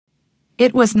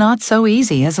It was not so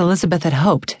easy as Elizabeth had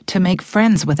hoped to make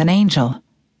friends with an angel.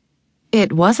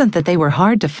 It wasn't that they were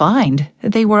hard to find.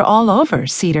 They were all over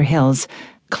Cedar Hills,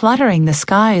 cluttering the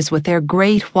skies with their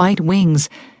great white wings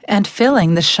and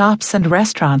filling the shops and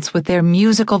restaurants with their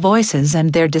musical voices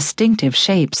and their distinctive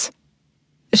shapes.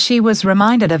 She was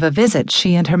reminded of a visit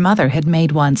she and her mother had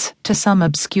made once to some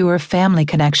obscure family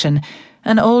connection,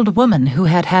 an old woman who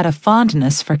had had a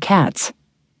fondness for cats.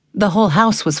 The whole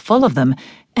house was full of them,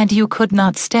 and you could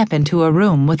not step into a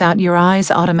room without your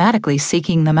eyes automatically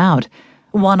seeking them out.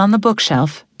 One on the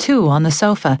bookshelf, two on the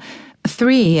sofa,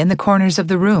 three in the corners of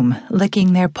the room,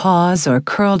 licking their paws or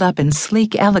curled up in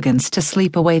sleek elegance to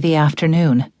sleep away the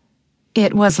afternoon.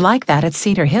 It was like that at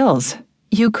Cedar Hills.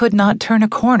 You could not turn a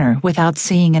corner without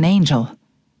seeing an angel.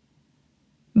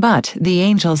 But the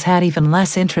angels had even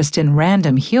less interest in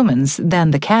random humans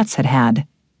than the cats had had.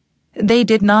 They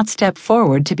did not step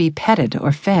forward to be petted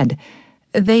or fed.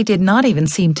 They did not even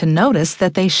seem to notice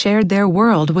that they shared their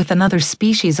world with another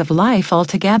species of life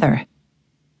altogether.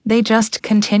 They just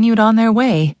continued on their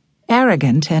way,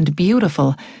 arrogant and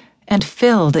beautiful, and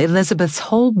filled Elizabeth's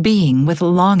whole being with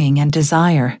longing and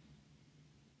desire.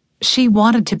 She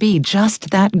wanted to be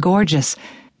just that gorgeous,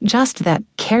 just that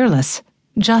careless,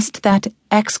 just that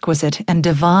exquisite and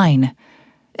divine.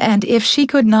 And if she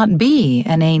could not be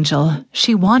an angel,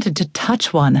 she wanted to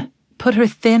touch one, put her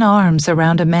thin arms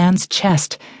around a man's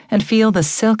chest, and feel the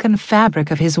silken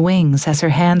fabric of his wings as her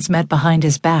hands met behind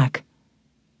his back.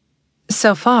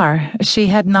 So far, she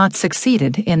had not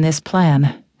succeeded in this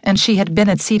plan, and she had been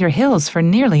at Cedar Hills for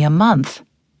nearly a month.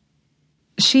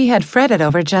 She had fretted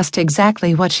over just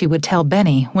exactly what she would tell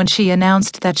Benny when she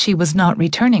announced that she was not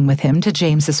returning with him to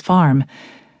James's farm.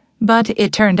 But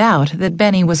it turned out that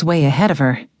Benny was way ahead of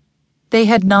her. They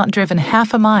had not driven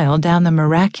half a mile down the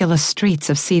miraculous streets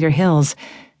of Cedar Hills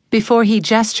before he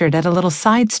gestured at a little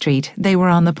side street they were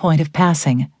on the point of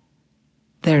passing.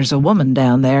 "There's a woman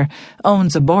down there,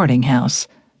 owns a boarding house.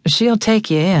 She'll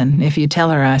take you in if you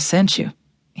tell her I sent you,"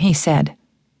 he said.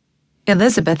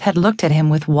 Elizabeth had looked at him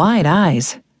with wide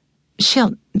eyes.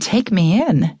 "She'll take me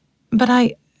in? But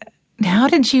how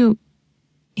did you—"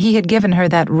 He had given her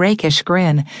that rakish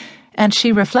grin, and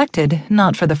she reflected,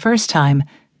 not for the first time,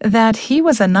 that he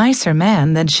was a nicer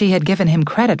man than she had given him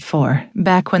credit for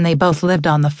back when they both lived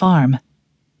on the farm.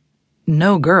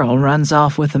 "No girl runs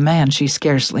off with a man she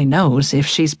scarcely knows if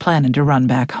she's planning to run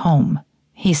back home,"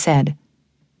 he said.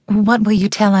 "What will you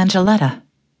tell Angeletta?"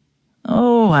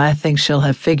 "Oh, I think she'll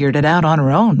have figured it out on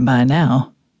her own by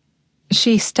now."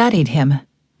 She studied him.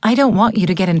 "I don't want you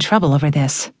to get in trouble over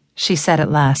this," she said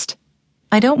at last.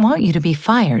 "I don't want you to be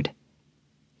fired."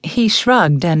 He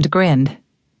shrugged and grinned.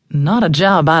 "Not a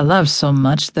job I love so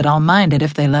much that I'll mind it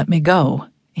if they let me go,"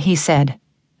 he said.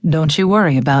 "Don't you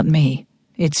worry about me.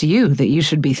 It's you that you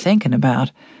should be thinking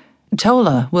about.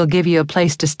 Tola will give you a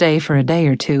place to stay for a day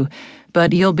or two,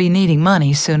 but you'll be needing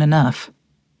money soon enough."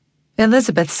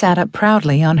 Elizabeth sat up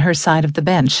proudly on her side of the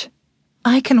bench.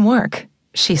 "I can work,"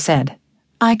 she said.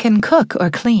 "I can cook or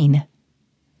clean."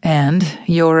 "And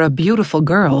you're a beautiful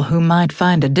girl who might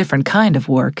find a different kind of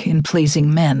work in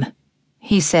pleasing men,"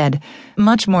 he said,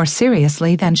 much more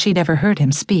seriously than she'd ever heard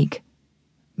him speak.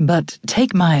 "But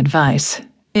take my advice,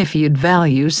 if you'd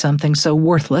value something so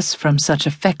worthless from such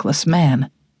a feckless man.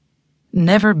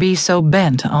 Never be so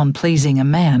bent on pleasing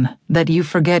a man that you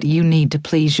forget you need to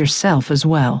please yourself as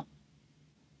well."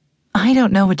 "I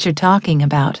don't know what you're talking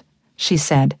about," she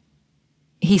said.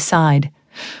 He sighed.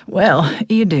 "Well,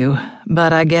 you do,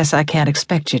 but I guess I can't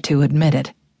expect you to admit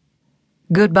it.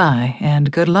 Goodbye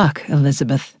and good luck,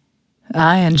 Elizabeth.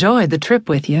 I enjoyed the trip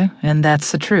with you, and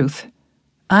that's the truth.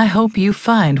 I hope you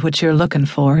find what you're looking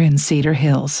for in Cedar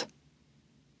Hills."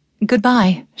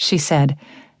 "Goodbye," she said,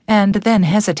 and then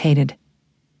hesitated.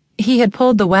 He had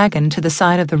pulled the wagon to the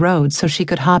side of the road so she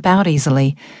could hop out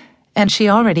easily, and she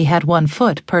already had one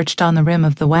foot perched on the rim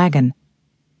of the wagon.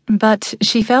 But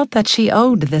she felt that she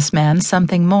owed this man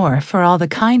something more for all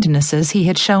the kindnesses he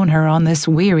had shown her on this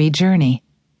weary journey.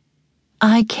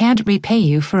 "I can't repay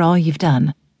you for all you've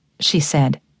done," she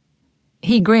said.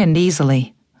 He grinned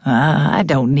easily. "I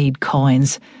don't need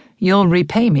coins. You'll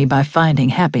repay me by finding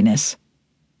happiness."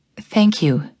 "Thank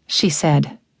you," she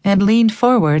said, and leaned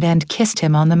forward and kissed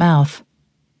him on the mouth.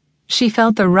 She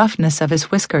felt the roughness of his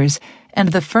whiskers and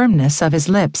the firmness of his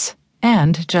lips,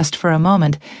 and, just for a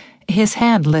moment, his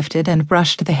hand lifted and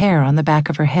brushed the hair on the back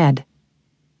of her head.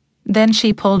 Then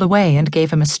she pulled away and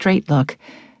gave him a straight look.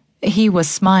 He was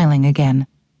smiling again.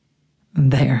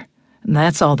 "There,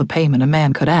 that's all the payment a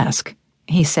man could ask,"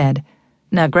 he said.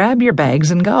 "Now grab your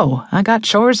bags and go. I got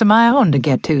chores of my own to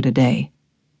get to today."